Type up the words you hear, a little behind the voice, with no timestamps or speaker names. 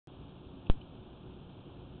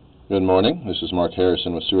Good morning. This is Mark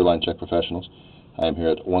Harrison with Sewer Line Check Professionals. I am here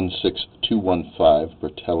at 16215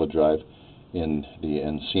 Bertella Drive in the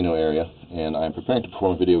Encino area, and I am preparing to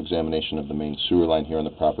perform a video examination of the main sewer line here on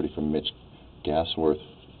the property from Mitch Gasworth.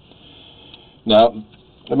 Now,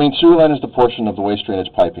 the main sewer line is the portion of the waste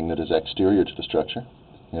drainage piping that is exterior to the structure.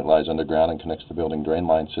 It lies underground and connects the building drain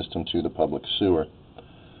line system to the public sewer.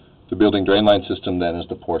 The building drain line system then is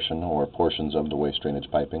the portion or portions of the waste drainage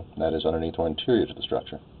piping that is underneath or interior to the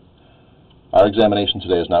structure. Our examination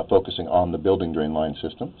today is not focusing on the building drain line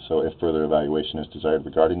system, so if further evaluation is desired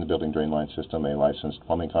regarding the building drain line system, a licensed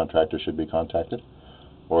plumbing contractor should be contacted,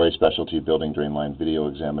 or a specialty building drain line video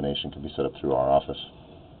examination can be set up through our office.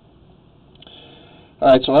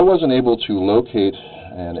 Alright, so I wasn't able to locate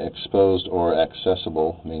an exposed or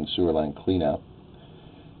accessible main sewer line cleanout.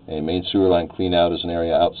 A main sewer line cleanout is an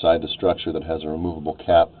area outside the structure that has a removable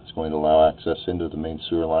cap. It's going to allow access into the main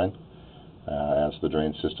sewer line as the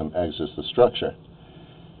drain system exits the structure.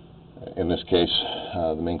 In this case,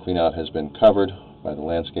 the main cleanout has been covered by the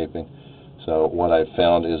landscaping. So what I've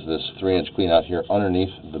found is this 3-inch cleanout here underneath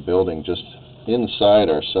the building, just inside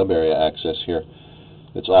our sub-area access here.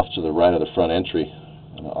 It's off to the right of the front entry,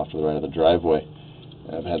 off to the right of the driveway.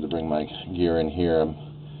 I've had to bring my gear in here. I'm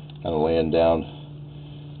kind of laying down.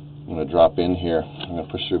 I'm going to drop in here. I'm going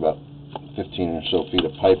to push through about 15 or so feet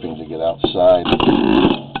of piping to get outside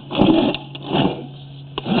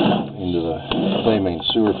into the clay main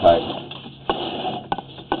sewer pipe.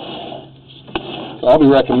 So I'll be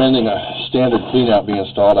recommending a standard cleanout be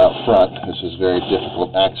installed out front. This is very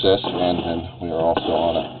difficult access, and then we are also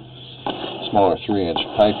on a smaller 3-inch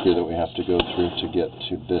pipe here that we have to go through to get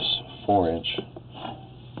to this 4-inch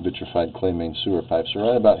vitrified clay main sewer pipe. So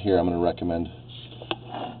right about here I'm going to recommend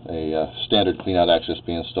a standard cleanout access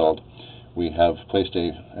be installed. We have placed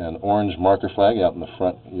an orange marker flag out in the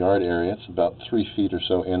front yard area. It's about 3 feet or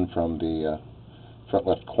so in from the front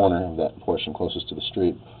left corner of that portion closest to the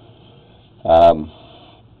street.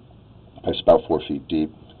 It's about 4 feet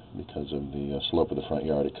deep because of the slope of the front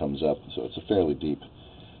yard. It comes up, so it's a fairly deep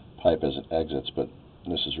pipe as it exits, but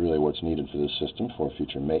this is really what's needed for this system for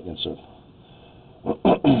future maintenance of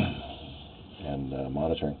and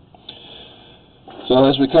monitoring. So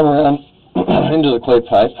as we come around into the clay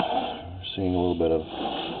pipe, we're seeing a little bit of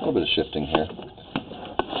shifting here,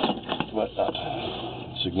 but not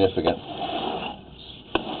significant.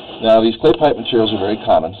 Now, these clay pipe materials are very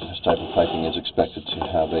common. This type of piping is expected to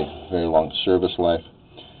have a very long service life.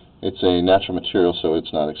 It's a natural material, so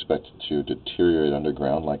it's not expected to deteriorate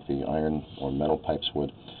underground like the iron or metal pipes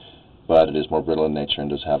would, but it is more brittle in nature and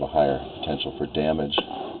does have a higher potential for damage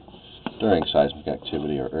during seismic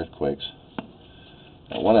activity or earthquakes.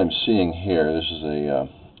 Now, what I'm seeing here, this is a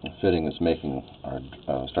fitting that's making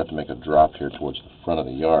start to make a drop here towards the front of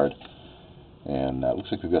the yard, and it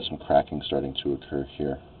looks like we've got some cracking starting to occur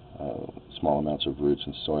here. Small amounts of roots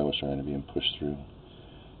and soil are starting to be pushed through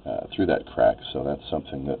that crack, so that's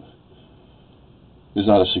something that is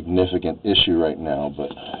not a significant issue right now,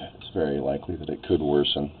 but it's very likely that it could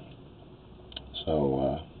worsen.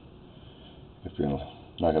 So if you're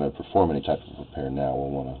not going to perform any type of repair now, we'll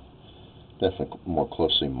want to definitely more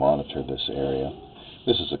closely monitor this area.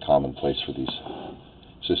 This is a common place for these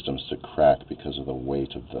systems to crack because of the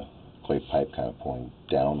weight of the clay pipe kind of pulling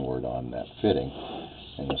downward on that fitting.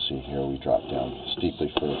 And you'll see here we drop down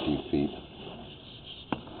steeply for a few feet.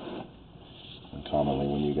 And commonly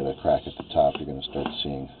when you get a crack at the top, you're going to start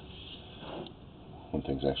seeing, when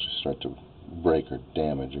things actually start to break or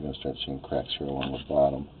damage, you're going to start seeing cracks here along the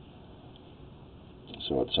bottom.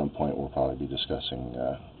 So at some point we'll probably be discussing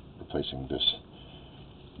replacing this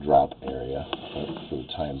drop area, but for the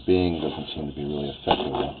time being it doesn't seem to be really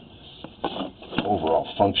affecting the overall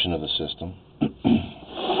function of the system.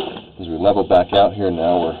 As we level back out here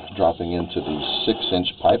now, we're dropping into the 6-inch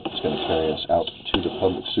pipe that's going to carry us out to the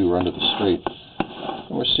public sewer under the street.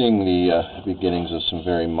 And we're seeing the beginnings of some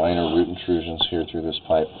very minor root intrusions here through this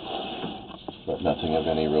pipe, but nothing of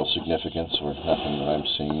any real significance, or nothing that I'm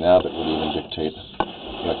seeing now that would even dictate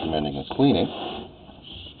recommending a cleaning.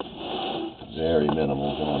 Very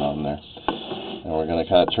minimal going on there. And we're going to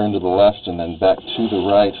kind of turn to the left and then back to the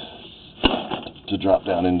right to drop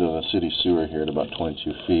down into the city sewer here at about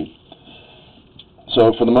 22 feet.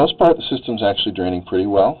 So for the most part, the system's actually draining pretty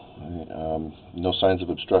well. No signs of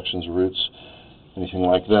obstructions, roots, anything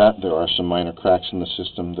like that. There are some minor cracks in the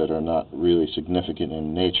system that are not really significant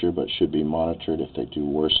in nature, but should be monitored. If they do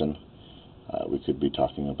worsen, we could be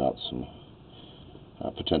talking about some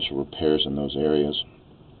potential repairs in those areas.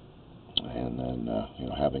 And then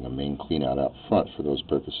having a main clean out front for those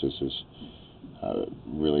purposes is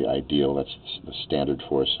really ideal. That's the standard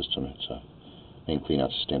for a system. It's Main cleanout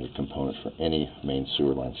is a standard component for any main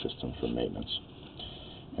sewer line system for maintenance.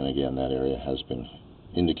 And again, that area has been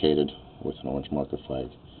indicated with an orange marker flag,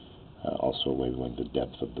 also labeling the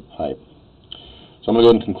depth of the pipe. So I'm going to go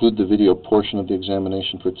ahead and conclude the video portion of the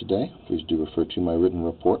examination for today. Please do refer to my written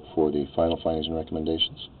report for the final findings and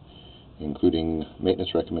recommendations, including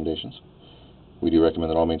maintenance recommendations. We do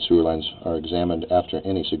recommend that all main sewer lines are examined after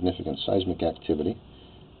any significant seismic activity,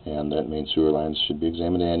 and that main sewer lines should be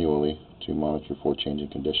examined annually to monitor for changing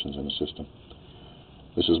conditions in the system.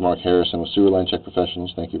 This is Mark Harrison with Sewer Line Check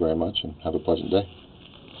Professionals. Thank you very much, and have a pleasant day.